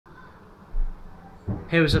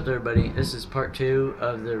Hey, what's up everybody? This is part 2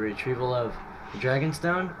 of the retrieval of the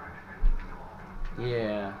Dragonstone.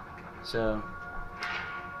 Yeah, so...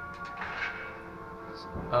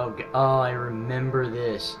 Oh, I remember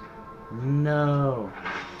this. No,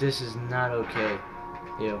 this is not okay.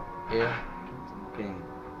 Ew. Getting...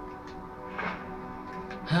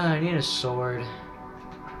 I need a sword.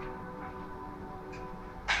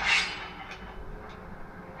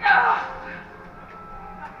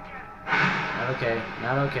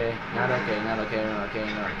 Not okay. Oh.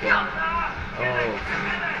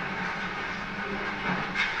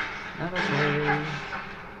 Not okay.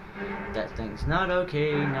 That thing's not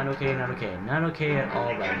okay at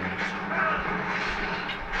all by me.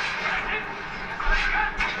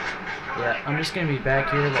 Yeah, I'm just gonna be back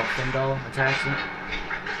here while Findle attacks it.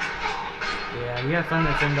 Yeah, you have fun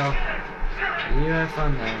there, Findle. You have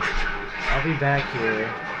fun there. I'll be back here,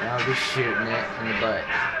 and I'll be shooting it in the butt.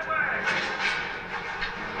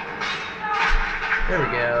 There we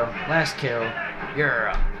go. Last kill.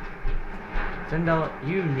 Yeah. Findle,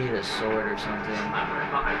 you need a sword or something.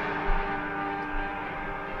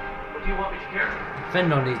 What do you want me to carry?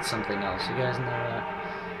 Findle needs something else. You guys know that.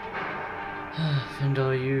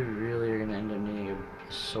 Findle, you really are gonna end up needing a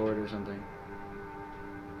sword or something.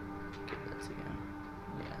 Give that to you.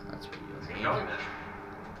 Yeah, that's what you need.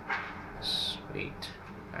 Sweet.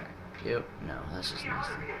 Alright. Yep. No, that's just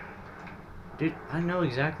nasty. Dude, I know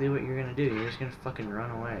exactly what you're gonna do. You're just gonna fucking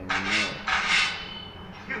run away. I know it.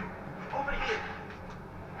 You! Over here!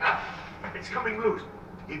 It's coming loose.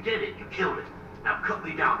 You did it. You killed it. Now cut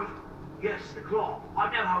me down with... Yes, the claw.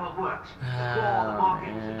 I know how it works. The claw, the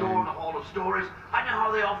markings, the door, the hall of stories. I know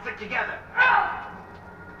how they all fit together.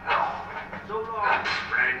 So long,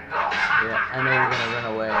 friend. Yeah, I know you're gonna run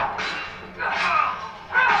away.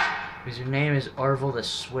 Because your name is Arvel the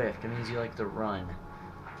Swift. It means you like to run.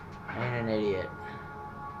 I ain't an idiot.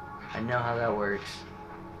 I know how that works.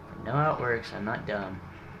 I know how it works. I'm not dumb.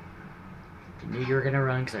 I knew you were gonna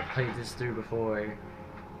run because I played this through before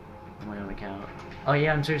on my own account. Oh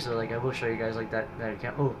yeah, I'm seriously, like, I will show you guys like that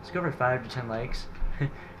account. Oh, let's go for 5 to 10 likes.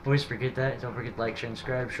 Always forget that. Don't forget to like, share, and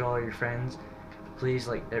subscribe. Show all your friends. Please,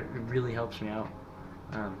 like, it really helps me out.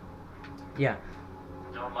 Yeah.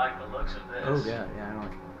 Don't like the looks of this. Oh yeah, I don't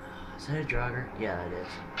like. Is that a jogger? Yeah, it is.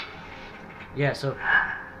 Yeah, so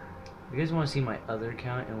if you guys want to see my other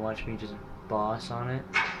account and watch me just boss on it,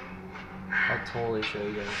 I'll totally show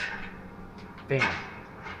you guys. Bam.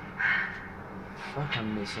 Fuck,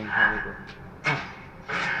 I'm missing horrible.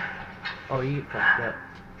 Oh, you get fucked up.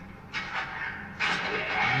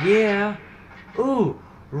 Yeah. Ooh,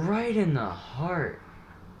 right in the heart.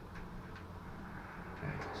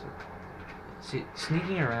 Alright, so, see,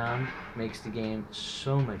 sneaking around makes the game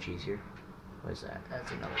so much easier. What is that?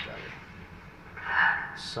 That's another jogger.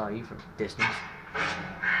 Saw you from distance.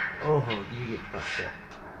 Oh, you get fucked up.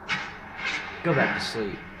 Go back to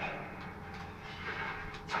sleep.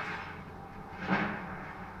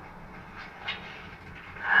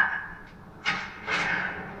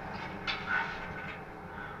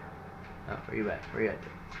 Oh, where you at? Where you at?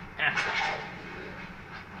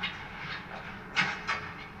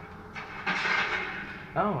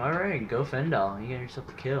 Oh, alright. Go Fendal. You got yourself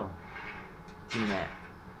a kill. Give me that.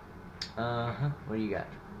 What do you got?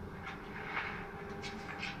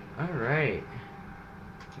 Alright.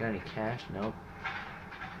 Got any cash? Nope.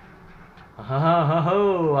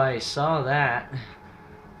 Oh, I saw that.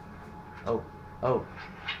 Oh. Oh,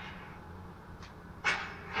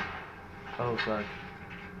 fuck.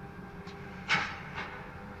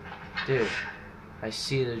 Dude, I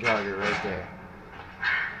see the jogger right there.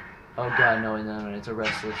 Oh god, no, it's a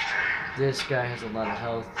restless. This guy has a lot of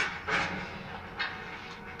health.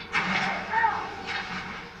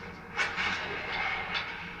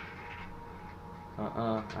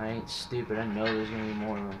 I ain't stupid. I know there's gonna be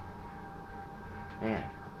more of them. Man.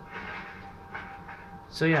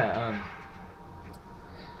 So yeah,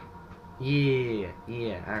 yeah,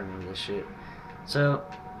 I remember this shit. So,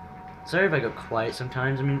 sorry if I go quiet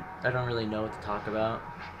sometimes. I mean, I don't really know what to talk about.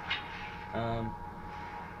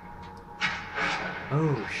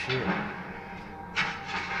 Oh shit.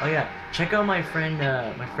 Oh yeah, check out my friend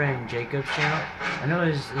Jacob's channel. I know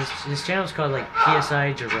his channel's called like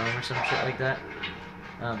PSI Jerome or some shit like that.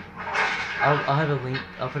 I'll have a link.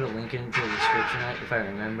 I'll put a link into the description if I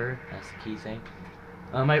remember. That's the key thing.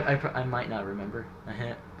 I might not remember,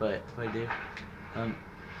 but if I do,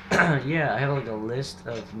 yeah, I have like a list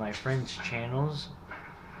of my friends' channels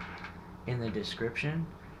in the description,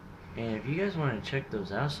 and if you guys want to check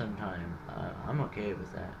those out sometime, I'm okay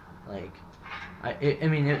with that. Like, I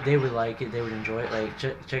mean, they would like it, they would enjoy it. Like,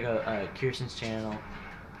 check out Kirsten's channel,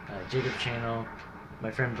 Jacob's channel,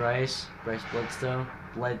 my friend Bryce Bledsoe.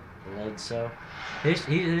 His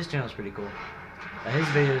channel's pretty cool. His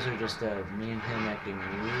videos are just me and him acting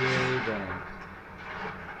really dumb.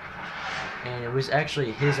 And it was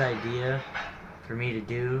actually his idea for me to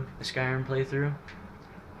do a Skyrim playthrough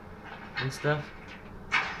and stuff.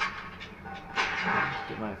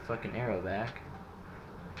 Get my fucking arrow back.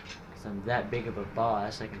 Because I'm that big of a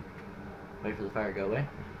boss, I can wait for the fire to go away.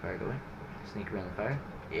 Fire go away. Sneak around the fire.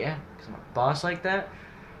 Yeah, because I'm a boss like that.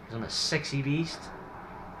 Because I'm a sexy beast.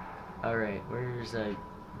 Alright, where's that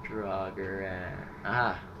Drogger at?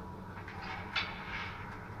 Ah.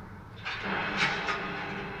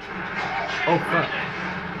 Oh, fuck.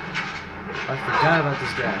 I forgot about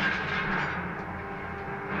this guy.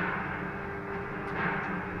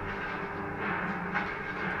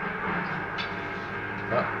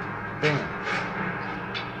 Oh, bam.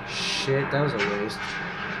 Shit, that was a waste.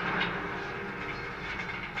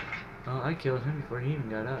 Oh, I killed him before he even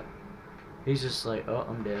got up. He's just like, oh,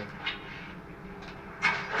 I'm dead.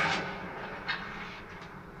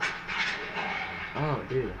 Oh,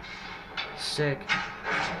 dude. Sick.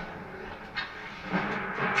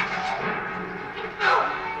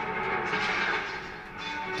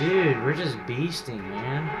 Dude, we're just beasting,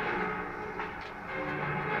 man.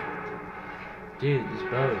 Dude, this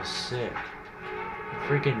bow is sick. I'm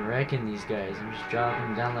freaking wrecking these guys. I'm just dropping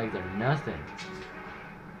them down like they're nothing.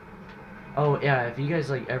 Oh, yeah, if you guys,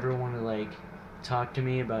 like, ever want to, like, talk to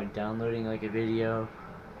me about downloading, like, a video,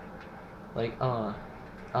 like, I'll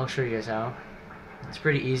show you guys how. It's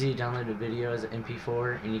pretty easy to download a video as an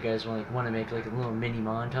MP4, and you guys want to make, like, a little mini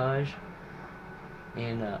montage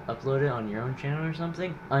and upload it on your own channel or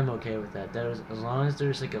something. I'm okay with that. That is, as long as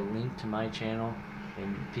there's, like, a link to my channel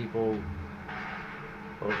and people...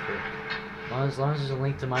 As long as there's a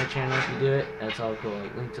link to my channel if you do it, that's all cool.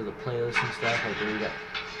 Like, link to the playlist and stuff, like, there you go.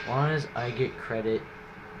 As long as I get credit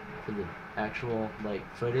for the actual, like,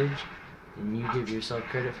 footage, and you give yourself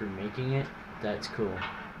credit for making it, that's cool.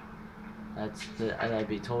 That'd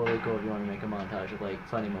be totally cool if you want to make a montage of, like,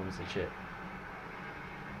 funny moments and shit.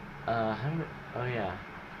 Oh yeah.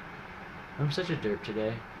 I'm such a derp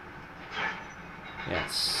today. Yeah,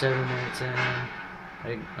 it's 7 minutes in.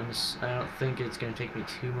 I don't think it's gonna take me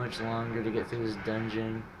too much longer to get through this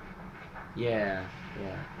dungeon. Yeah.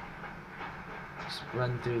 Just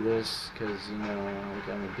run through this, cause you know, like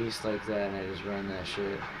I'm a beast like that, and I just run that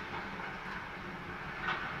shit.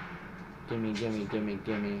 Gimme.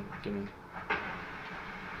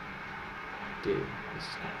 Dude, this is...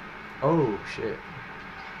 Oh shit.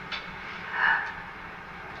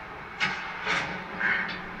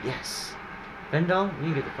 Yes. Vendal, you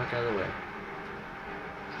can get the fuck out of the way.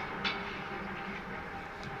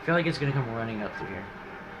 I feel like it's gonna come running up through here.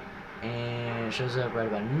 And it shows up right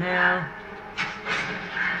about now.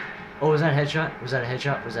 Oh, was that a headshot? Was that a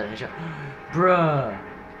headshot? Bruh!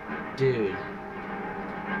 Dude.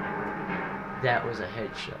 That was a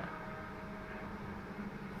headshot.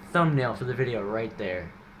 Thumbnail for the video right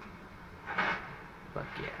there. Fuck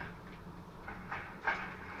yeah.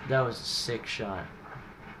 That was a sick shot.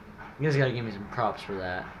 You guys gotta give me some props for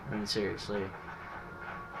that. I mean, seriously.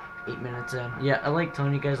 8 minutes in. Yeah, I like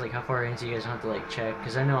telling you guys like how far into you guys don't have to like check,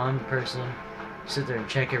 because I know I'm the person who sit there and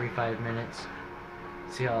check every 5 minutes.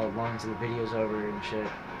 See how long till the video's over and shit.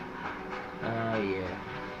 Yeah.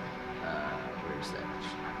 Where's that?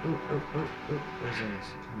 Ooh. Where's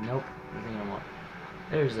this? Nope. Nothing I want.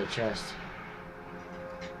 There's the chest.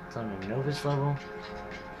 It's on the Novus level.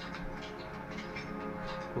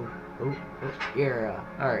 Ooh. Yeah.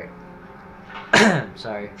 Alright.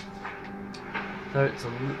 Sorry. So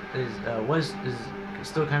is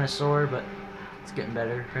still kind of sore, but it's getting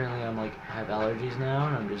better. Apparently, I'm like have allergies now,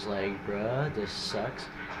 and I'm just like, bruh, this sucks.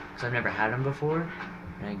 Cause I've never had them before,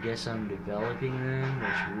 and I guess I'm developing them,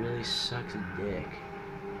 which really sucks a dick.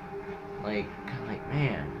 Like, kind of like,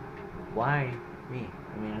 man, why me?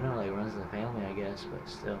 I mean, I know like it runs in the family, I guess, but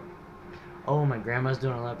still. Oh, my grandma's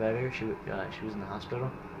doing a lot better. She was in the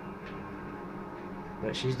hospital,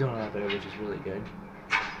 but she's doing a lot better, which is really good.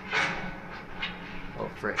 Oh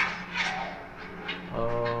frick.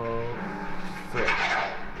 Oh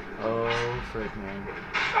frick, man.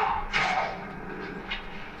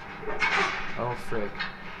 Oh frick.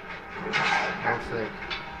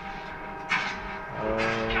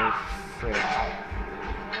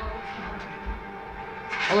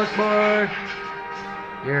 Oh, look more!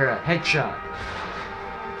 You're a headshot.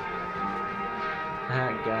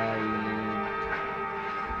 That guy, you mean.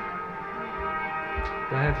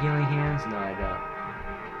 Do I have healing hands? No, I don't.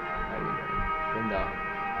 Window.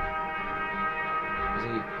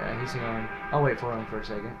 He's healing. I'll wait for him for a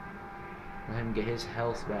second. Let him get his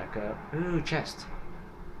health back up. Ooh, chest.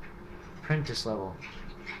 apprentice level.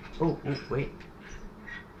 Oh, wait.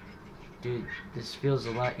 Dude, this feels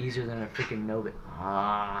a lot easier than a freaking Nobit.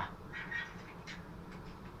 Ah.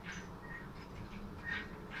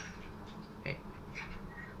 Hey.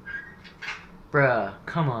 Bruh,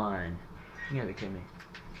 come on. You gotta be kidding me.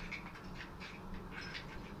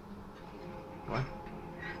 What?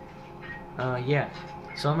 Yeah.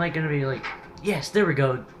 So I'm like gonna be like, yes, there we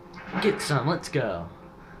go. Get some, let's go.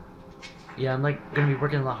 Yeah, I'm like gonna be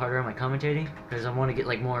working a lot harder on my commentating because I want to get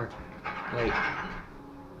like more, like,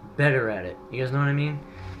 better at it. You guys know what I mean?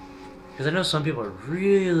 Because I know some people are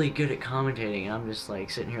really good at commentating, and I'm just like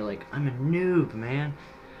sitting here like I'm a noob, man.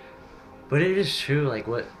 But it is true, like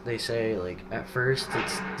what they say. Like at first,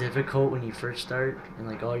 it's difficult when you first start, and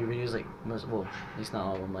like all your videos, like well, at least not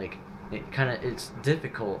all of them. Like it's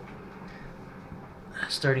difficult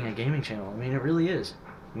starting a gaming channel. I mean, it really is.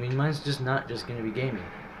 I mean, mine's just not just gonna be gaming.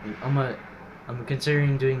 I mean, I'm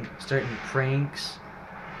considering starting pranks,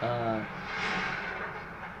 like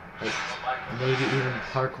maybe even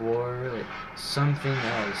parkour, like something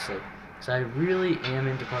else. Like, so I really am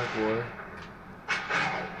into parkour.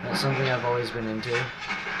 That's something I've always been into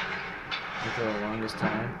for the longest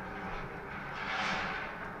time.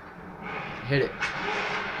 Hit it.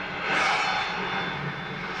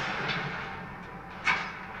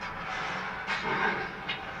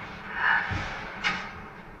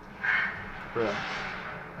 Bruh.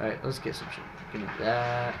 Alright, let's get some shit. Give me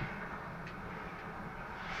that.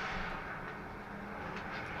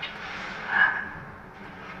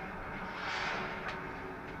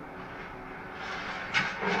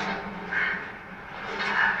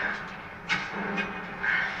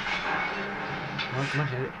 Come on,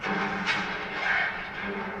 hit it.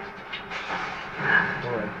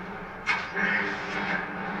 Boy.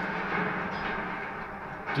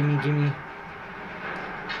 Gimme.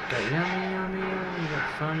 Got yummy, got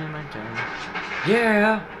fun in my tongue.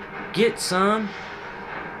 Yeah! Get some!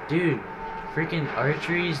 Dude, freaking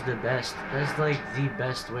archery is the best. That's like the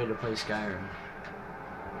best way to play Skyrim.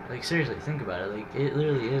 Like seriously, think about it. Like it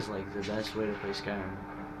literally is like the best way to play Skyrim.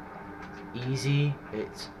 It's easy,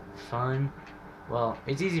 it's fun. Well,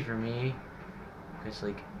 it's easy for me. It's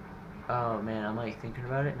like, oh man, I'm like thinking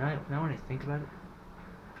about it. Now when I think about it,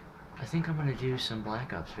 I think I'm gonna do some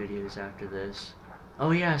Black Ops videos after this.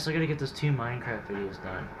 Oh yeah, I still gotta get those 2 Minecraft videos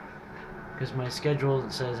done. Because my schedule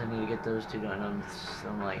says I need to get those 2 done.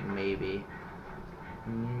 I'm like, maybe, I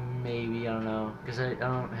don't know. Because I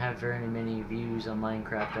don't have very many views on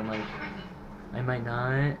Minecraft. I'm like, I might not.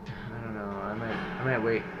 I don't know. I might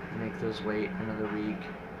wait, make those wait another week.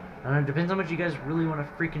 I don't know, it depends how much you guys really want to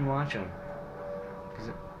freaking watch them.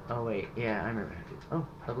 Oh wait, yeah, I remember how to do it. Oh,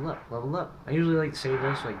 level up. I usually like to save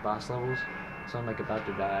those for like boss levels. So I'm like about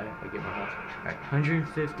to die. I get my health. Alright,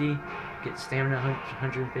 150. Get stamina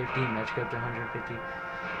 150. Magic up to 150.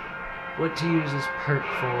 What to use this perk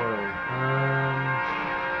for?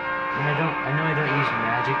 I know I don't use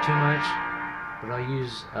magic too much, but I'll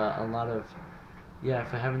use a lot of. Yeah,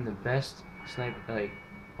 for having the best snipe like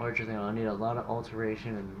archer thing, I'll need a lot of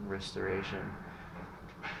alteration and restoration.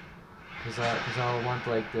 Cause I'll want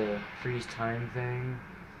like the freeze time thing,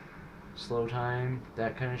 slow time,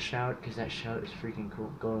 that kind of shout. Cause that shout is freaking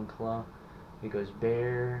cool. Golden claw. It goes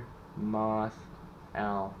bear, moth,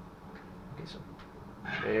 owl. Okay, so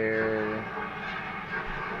bear,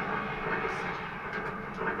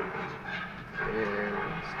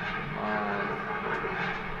 moth,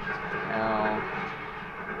 owl.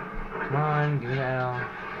 Come on, give me the owl.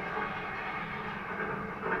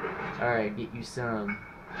 Alright, get you some.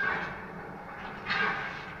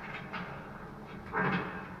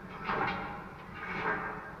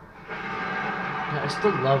 I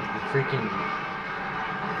still love the freaking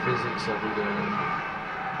physics of the game.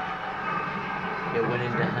 It went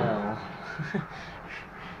into hell.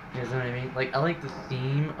 You guys know what I mean? Like, I like the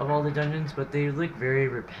theme of all the dungeons, but they look very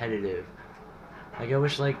repetitive. Like, I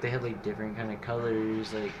wish, like, they had, like, different kind of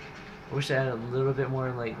colors. Like, I wish they had a little bit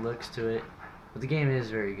more, like, looks to it. But the game is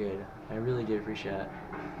very good. I really do appreciate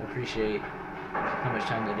how much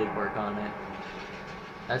time they did work on it.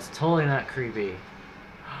 That's totally not creepy.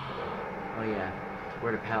 Oh, yeah.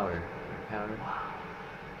 Word of powder. Word of powder.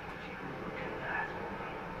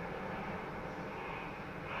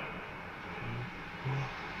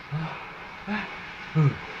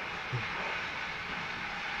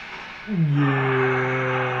 Yeah.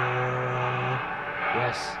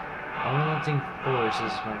 Yes. Unrelenting Force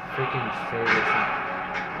is my freaking favorite thing.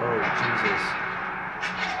 Oh, Jesus.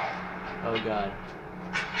 Oh, God.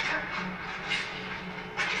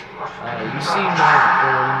 You seem to have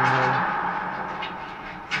oil in your head.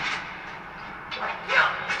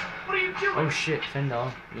 What are you doing? Oh shit,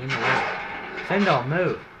 Fendal, you in the way. Fendal,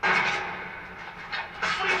 move. What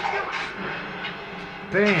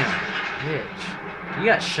are you doing? Bam, bitch. You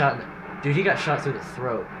got shot. Dude, he got shot through the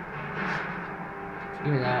throat.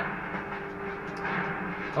 Give me that.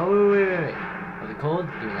 Oh wait. Was it cold?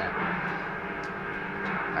 Give me that.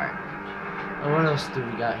 All right. Oh, what else do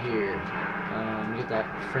we got here? Get that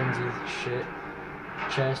frenzy shit.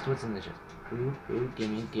 Chest. What's in the chest? Ooh,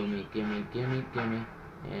 gimme, and gimme.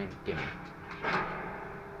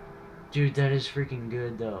 Dude, that is freaking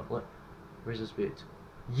good though. What? Where's those boots?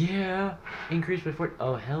 Yeah, increase by 40.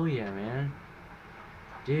 Oh hell yeah, man.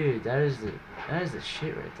 Dude, that is the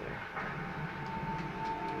shit right there.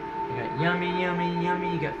 You got yummy,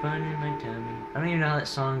 you got fun in my tummy. I don't even know how that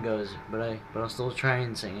song goes, but I'll still try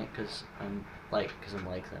and sing it cause I'm like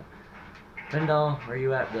that. Fendal, where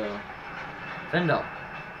you at though? Fendal,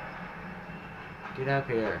 get up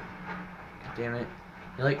here. God damn it.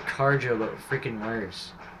 You're like Carjo, but freaking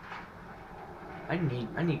worse. I need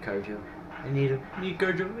Carjo. I need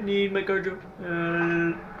Carjo. I need my Carjo.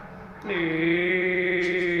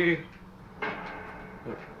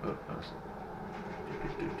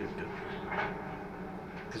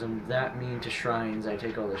 Because I'm that mean to shrines, I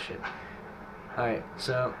take all this shit. Alright,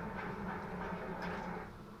 so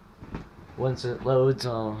once it loads,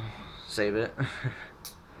 I'll save it.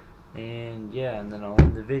 And yeah, and then I'll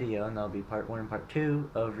end the video, and that'll be part 1 and part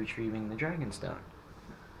 2 of retrieving the Dragonstone.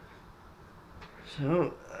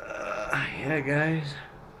 So, yeah, guys.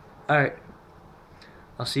 Alright.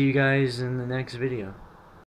 I'll see you guys in the next video.